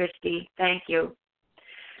 Thank you, Christy. Thank you.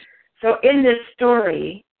 So in this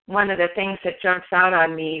story, one of the things that jumps out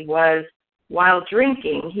on me was while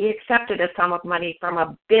drinking, he accepted a sum of money from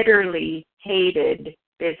a bitterly hated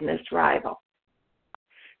business rival.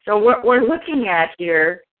 So what we're looking at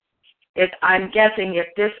here is, I'm guessing if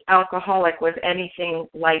this alcoholic was anything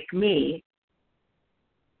like me,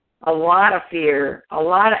 a lot of fear, a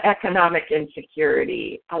lot of economic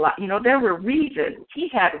insecurity, there were reasons. He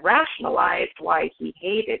had rationalized why he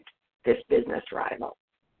hated this business rival.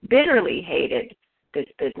 Bitterly hated this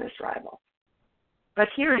business rival. But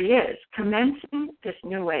here he is, commencing this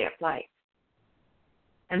new way of life.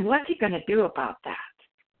 And what's he going to do about that?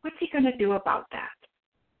 What's he going to do about that?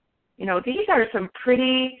 These are some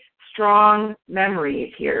pretty strong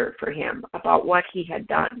memories here for him about what he had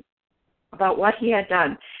done.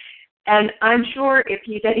 And I'm sure if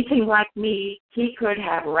he's anything like me, he could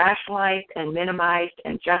have rationalized and minimized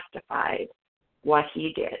and justified what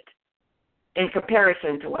he did in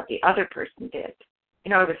comparison to what the other person did.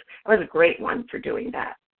 I was a great one for doing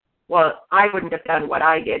that. Well, I wouldn't have done what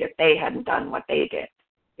I did if they hadn't done what they did.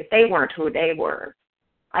 If they weren't who they were,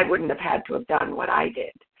 I wouldn't have had to have done what I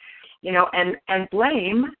did. And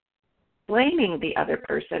blaming the other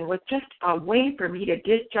person was just a way for me to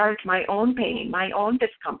discharge my own pain, my own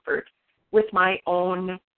discomfort with my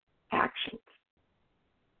own actions.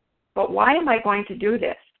 But why am I going to do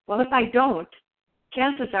this? Well, if I don't,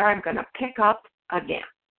 chances are I'm going to pick up again.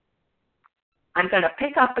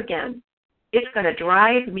 It's going to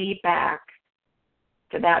drive me back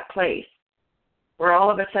to that place where all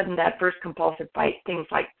of a sudden that first compulsive fight seems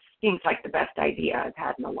like the best idea I've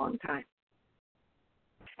had in a long time.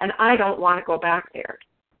 And I don't want to go back there.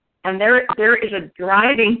 And there is a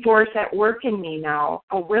driving force at work in me now,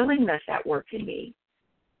 a willingness at work in me,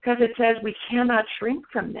 because it says we cannot shrink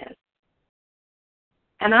from this.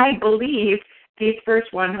 And I believe these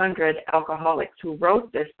first 100 alcoholics who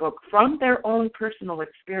wrote this book from their own personal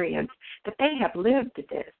experience, that they have lived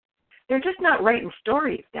this. They're just not writing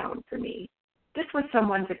stories down for me. This was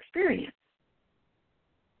someone's experience.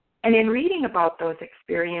 And in reading about those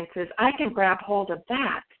experiences, I can grab hold of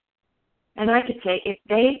that. And I could say, if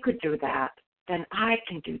they could do that, then I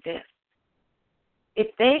can do this.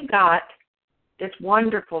 If they got this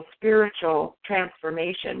wonderful spiritual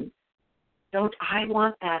transformation, don't I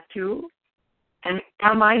want that too? And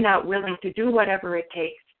am I not willing to do whatever it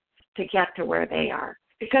takes to get to where they are?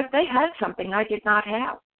 Because they had something I did not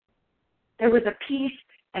have. There was a peace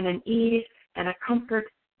and an ease and a comfort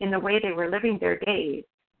in the way they were living their days,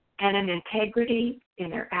 and an integrity in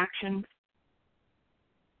their actions.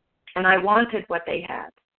 And I wanted what they had.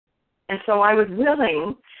 And so I was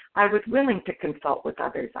willing to consult with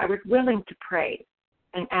others. I was willing to pray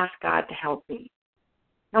and ask God to help me,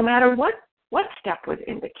 no matter what step was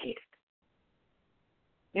indicated.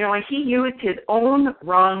 And he used his own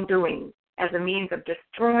wrongdoing as a means of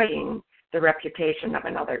destroying the reputation of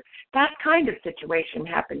another. That kind of situation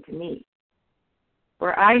happened to me,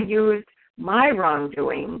 where I used my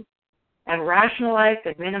wrongdoing and rationalized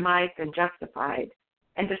and minimized and justified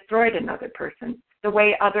and destroyed another person the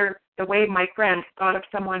way my friend thought of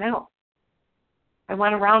someone else. I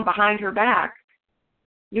went around behind her back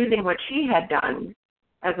using what she had done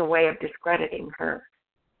as a way of discrediting her.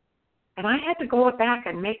 And I had to go back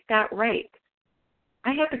and make that right.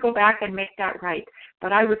 I had to go back and make that right.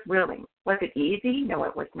 But I was willing. Was it easy? No,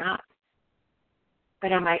 it was not.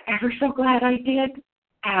 But am I ever so glad I did?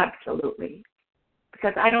 Absolutely.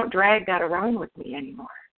 Because I don't drag that around with me anymore.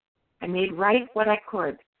 I made right what I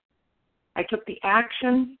could. I took the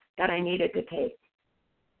action that I needed to take.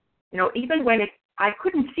 You know, even when I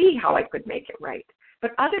couldn't see how I could make it right,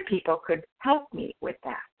 but other people could help me with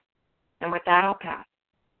that. And with that, I'll pass.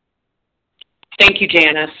 Thank you,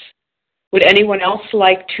 Janice. Would anyone else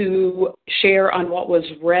like to share on what was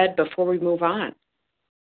read before we move on?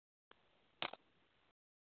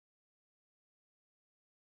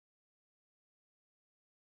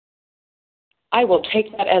 I will take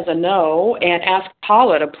that as a no and ask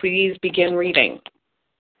Paula to please begin reading.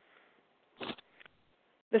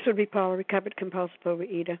 This would be Paula, recovered compulsive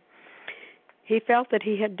overeater. He felt that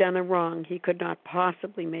he had done a wrong he could not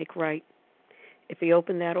possibly make right. If he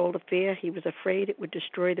opened that old affair, he was afraid it would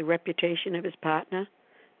destroy the reputation of his partner,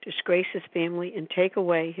 disgrace his family, and take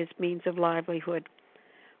away his means of livelihood.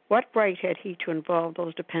 What right had he to involve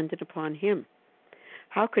those dependent upon him?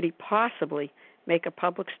 How could he possibly make a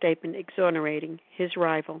public statement exonerating his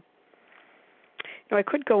rival? Now, I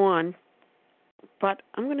could go on, but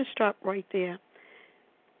I'm going to stop right there.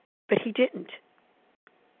 But he didn't.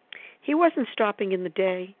 He wasn't stopping in the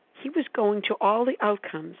day. He was going to all the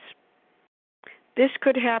outcomes. This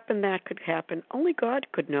could happen, that could happen. Only God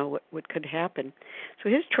could know what could happen. So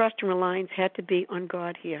his trust and reliance had to be on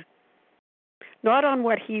God here, not on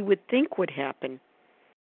what he would think would happen,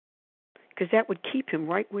 because that would keep him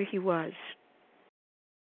right where he was.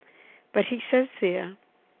 But he says there,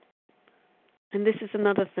 and this is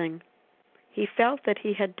another thing, he felt that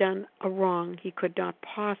he had done a wrong he could not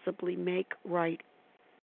possibly make right.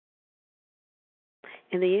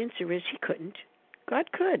 And the answer is he couldn't.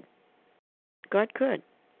 God could. God could.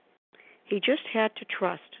 He just had to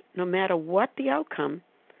trust, no matter what the outcome,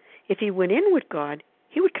 if he went in with God,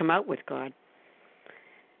 he would come out with God.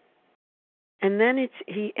 And then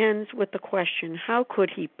he ends with the question, how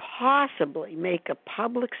could he possibly make a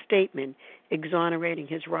public statement exonerating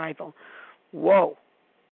his rival? Whoa.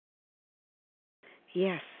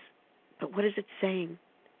 Yes, but what is it saying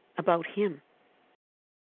about him?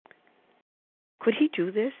 Could he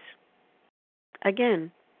do this?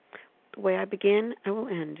 Again, the way I began, I will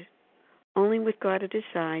end. Only with God at his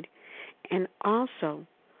side, and also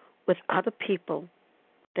with other people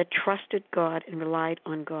that trusted God and relied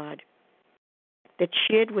on God, that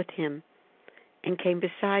shared with him and came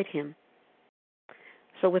beside him.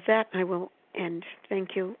 So with that, I will end.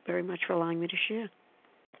 Thank you very much for allowing me to share.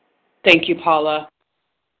 Thank you, Paula.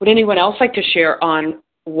 Would anyone else like to share on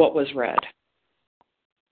what was read?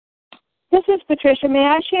 This is Patricia. May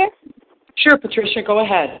I share? Sure, Patricia, go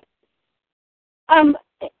ahead.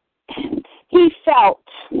 He felt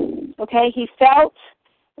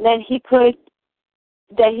that he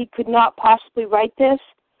could not possibly write this.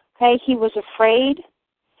 Okay, he was afraid,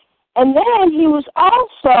 and then he was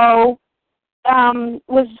also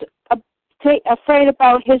afraid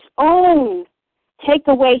about his own, take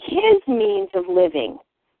away his means of living.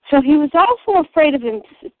 So he was also afraid of him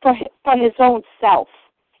for his own self.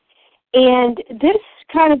 And this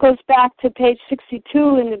kind of goes back to page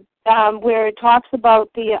 62 in the where it talks about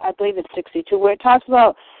I believe it's 62, where it talks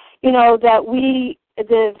about, that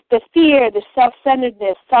the fear, the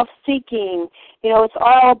self-centeredness, self-seeking, it's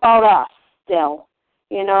all about us still,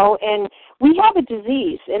 and we have a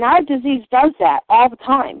disease, and our disease does that all the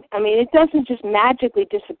time. I mean, it doesn't just magically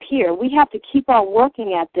disappear. We have to keep on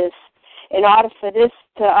working at this in order for this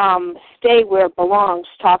to stay where it belongs.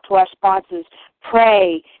 Talk to our sponsors,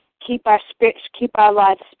 pray, keep our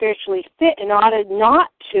lives spiritually fit in order not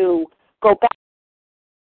to go back.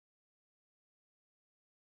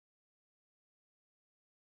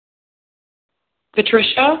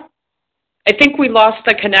 Patricia, I think we lost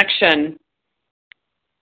the connection.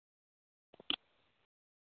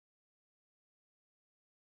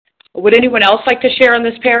 Would anyone else like to share on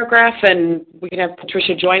this paragraph? And we can have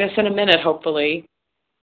Patricia join us in a minute, hopefully.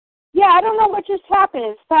 Yeah, I don't know what just happened.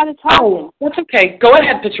 It started talking. Oh, that's okay. Go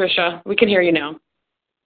ahead, Patricia. We can hear you now.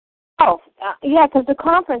 Yeah, because the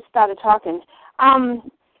conference started talking.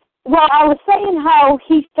 Well, I was saying how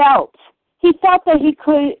he felt. He felt that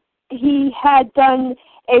he had done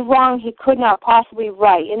a wrong he could not possibly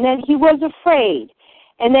right, and then he was afraid.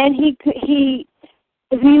 And then he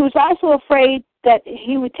was also afraid that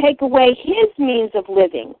he would take away his means of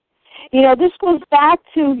living. This goes back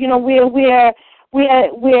to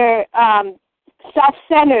we're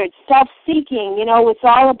self-centered, self-seeking. It's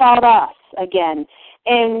all about us again.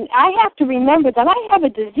 And I have to remember that I have a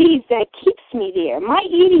disease that keeps me there. My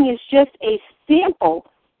eating is just a sample.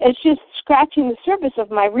 It's just scratching the surface of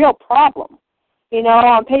my real problem. You know,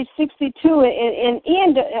 on page 62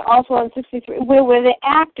 and also on 63, we're the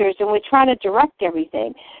actors and we're trying to direct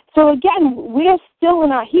everything. So again, he's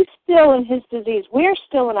still in his disease. We're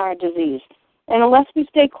still in our disease. And unless we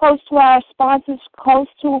stay close to our sponsors, close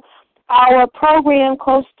to our program,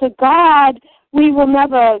 close to God, we will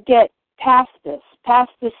never get past this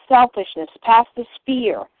selfishness, past this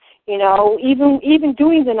fear. You know, even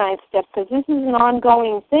doing the 9th step, because this is an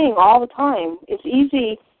ongoing thing all the time. It's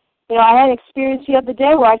easy. You know, I had an experience the other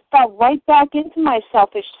day where I fell right back into my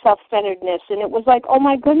selfish self-centeredness, and it was like, oh,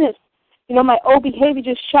 my goodness, you know, my old behavior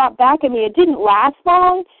just shot back at me. It didn't last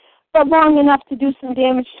long, but long enough to do some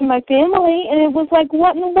damage to my family, and it was like,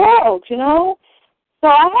 what in the world, you know? So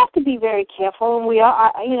I have to be very careful, and we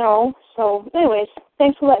are, you know. So anyways,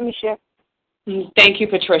 thanks for letting me share. Thank you,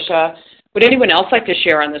 Patricia. Would anyone else like to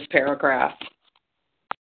share on this paragraph?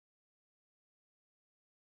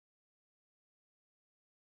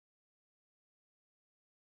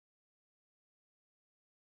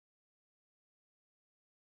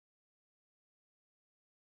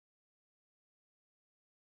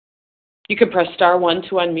 You can press *1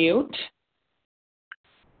 to unmute.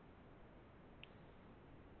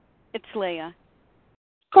 It's Leah.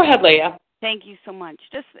 Go ahead, Leah. Thank you so much.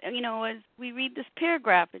 Just, you know, as we read this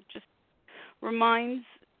paragraph, it just reminds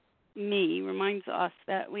us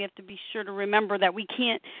that we have to be sure to remember that we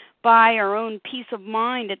can't buy our own peace of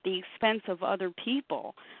mind at the expense of other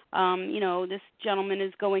people. You know, this gentleman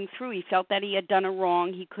is going through. He felt that he had done a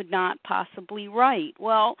wrong he could not possibly right.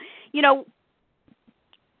 Well, you know,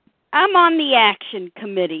 I'm on the action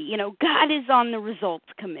committee. You know, God is on the results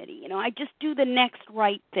committee. You know, I just do the next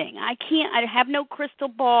right thing. I have no crystal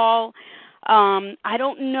ball. I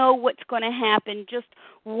don't know what's going to happen. Just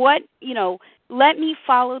let me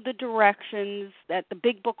follow the directions that the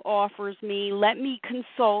Big Book offers me. Let me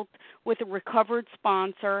consult with a recovered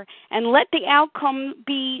sponsor and let the outcome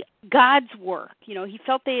be God's work. You know, he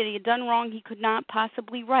felt that he had done wrong he could not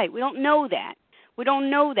possibly right. We don't know that. We don't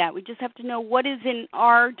know that. We just have to know what is in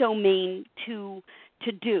our domain to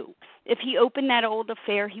do. If he opened that old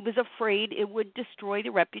affair, he was afraid it would destroy the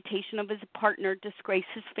reputation of his partner, disgrace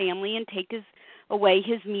his family, and take away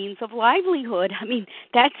his means of livelihood. I mean,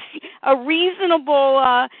 that's a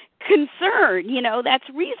reasonable concern. You know, that's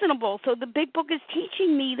reasonable. So the Big Book is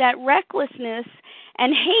teaching me that recklessness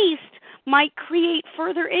and haste might create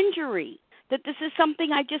further injury, that this is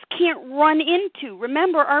something I just can't run into.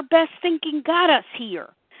 Remember, our best thinking got us here.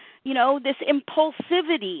 You know, this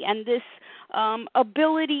impulsivity and this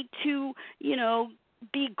ability to, you know,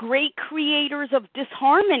 be great creators of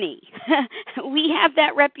disharmony. We have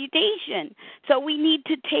that reputation. So we need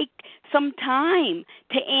to take some time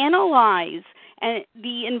to analyze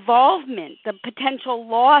the involvement, the potential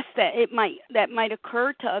loss that might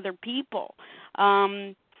occur to other people.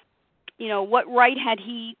 You know, what right had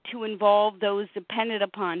he to involve those dependent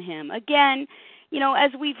upon him? Again, you know,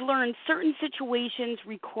 as we've learned, certain situations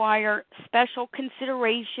require special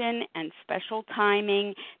consideration and special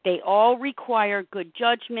timing. They all require good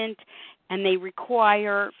judgment, and they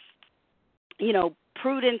require, you know,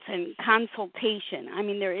 prudence and consultation. I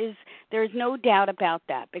mean, there is no doubt about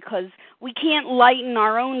that, because we can't lighten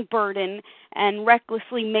our own burden and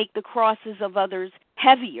recklessly make the crosses of others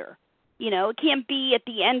heavier. You know, it can't be at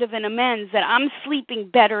the end of an amends that I'm sleeping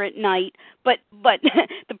better at night, but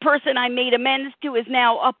the person I made amends to is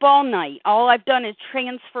now up all night. All I've done is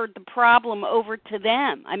transferred the problem over to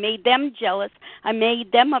them. I made them jealous. I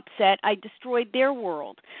made them upset. I destroyed their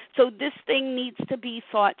world. So this thing needs to be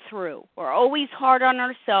thought through. We're always hard on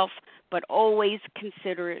ourselves, but always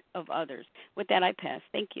considerate of others. With that, I pass.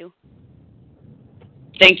 Thank you.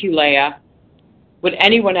 Thank you, Leah. Would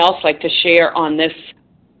anyone else like to share on this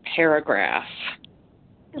paragraph?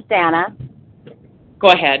 This is Dana. Go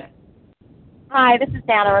ahead. Hi, this is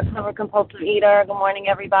Dana, recovered compulsive eater. Good morning,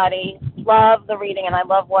 everybody. Love the reading, and I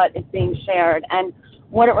love what is being shared. And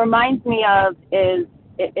what it reminds me of is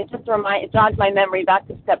it jogs my memory back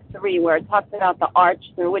to step 3, where it talks about the arch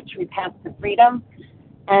through which we pass to freedom.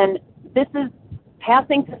 And this is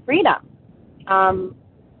passing to freedom.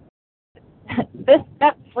 This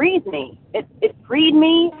step frees me. It freed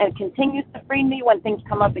me and continues to free me when things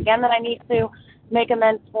come up again that I need to make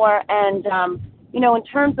amends for. And, you know, in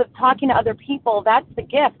terms of talking to other people, that's the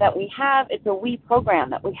gift that we have. It's a we program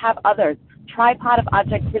that we have others. Tripod of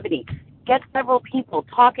objectivity. Get several people,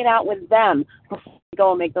 talk it out with them before you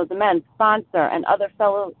go and make those amends. Sponsor and other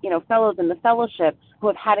fellows in the fellowship who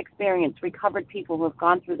have had experience, recovered people who have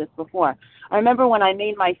gone through this before. I remember when I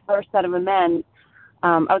made my first set of amends,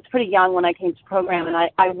 I was pretty young when I came to program, and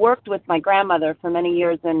I worked with my grandmother for many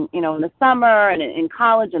years in the summer and in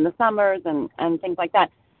college in the summers and things like that.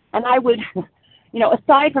 And I would,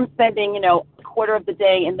 aside from spending, a quarter of the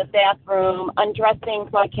day in the bathroom, undressing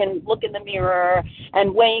so I can look in the mirror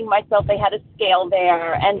and weighing myself, they had a scale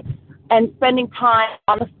there, and spending time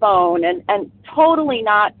on the phone and totally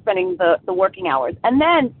not spending the working hours. And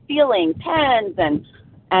then stealing pens and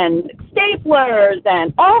staplers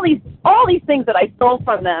and all these things that I stole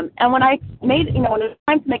from them. And when I made, when it was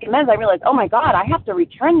time to make amends, I realized, oh my God, I have to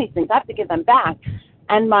return these things. I have to give them back.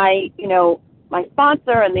 And my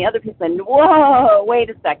sponsor and the other people said, whoa, wait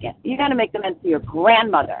a second. You got to make amends to your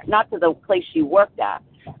grandmother, not to the place she worked at.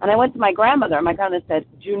 And I went to my grandmother, and my grandmother said,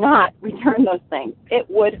 do not return those things. It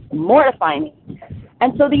would mortify me.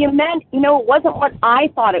 And so the amend, it wasn't what I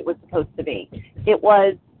thought it was supposed to be. It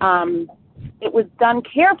was done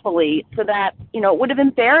carefully so that, it would have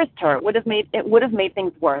embarrassed her. It would have made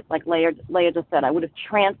things worse. Like Leah just said, I would have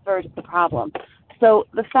transferred the problem. So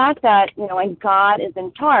the fact that, and God is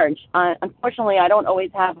in charge. Unfortunately, I don't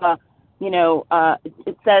always have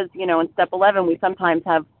it says, in step 11, we sometimes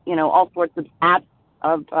have, all sorts of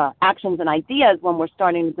actions and ideas when we're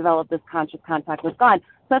starting to develop this conscious contact with God.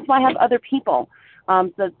 So that's why I have other people,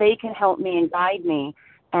 so that they can help me and guide me.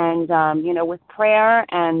 And, with prayer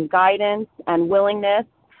and guidance and willingness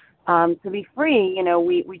to be free,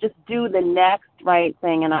 we just do the next right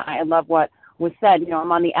thing. And I love what was said.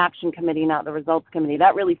 I'm on the action committee, not the results committee.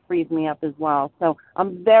 That really frees me up as well. So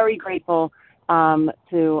I'm very grateful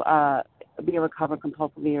to be a recovered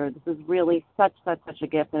compulsive eater. This is really such a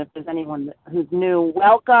gift. And if there's anyone who's new,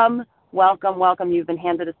 welcome. You've been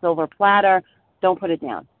handed a silver platter. Don't put it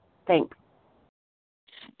down. Thanks.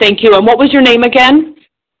 Thank you. And what was your name again?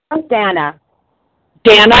 Dana.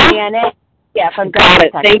 Dana? Yeah, from Got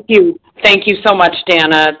it. Thank you. Thank you so much,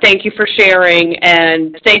 Dana. Thank you for sharing,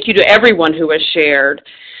 and thank you to everyone who has shared.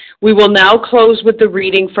 We will now close with the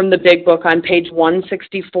reading from the Big Book on page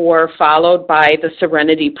 164, followed by the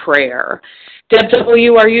Serenity Prayer. Deb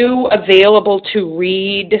W., are you available to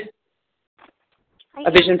read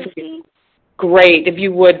A Vision for You? Great. If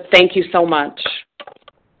you would, thank you so much.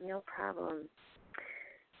 No problem.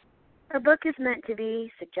 Our book is meant to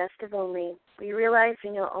be suggestive only. We realize we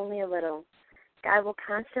know only a little. God will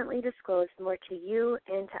constantly disclose more to you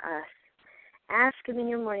and to us. Ask him in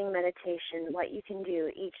your morning meditation what you can do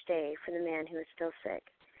each day for the man who is still sick.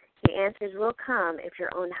 The answers will come if your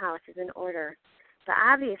own house is in order. But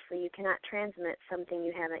obviously you cannot transmit something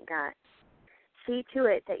you haven't got. See to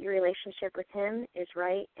it that your relationship with him is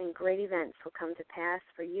right, and great events will come to pass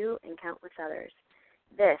for you and countless others.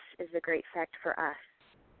 This is the great fact for us.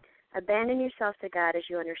 Abandon yourself to God as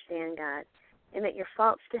you understand God. Admit your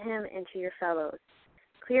faults to him and to your fellows.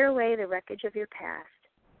 Clear away the wreckage of your past.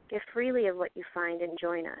 Give freely of what you find and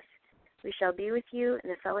join us. We shall be with you in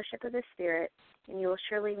the fellowship of the Spirit, and you will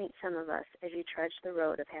surely meet some of us as you trudge the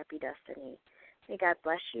road of happy destiny. May God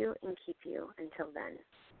bless you and keep you until then.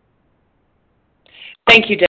 Thank you, Deb.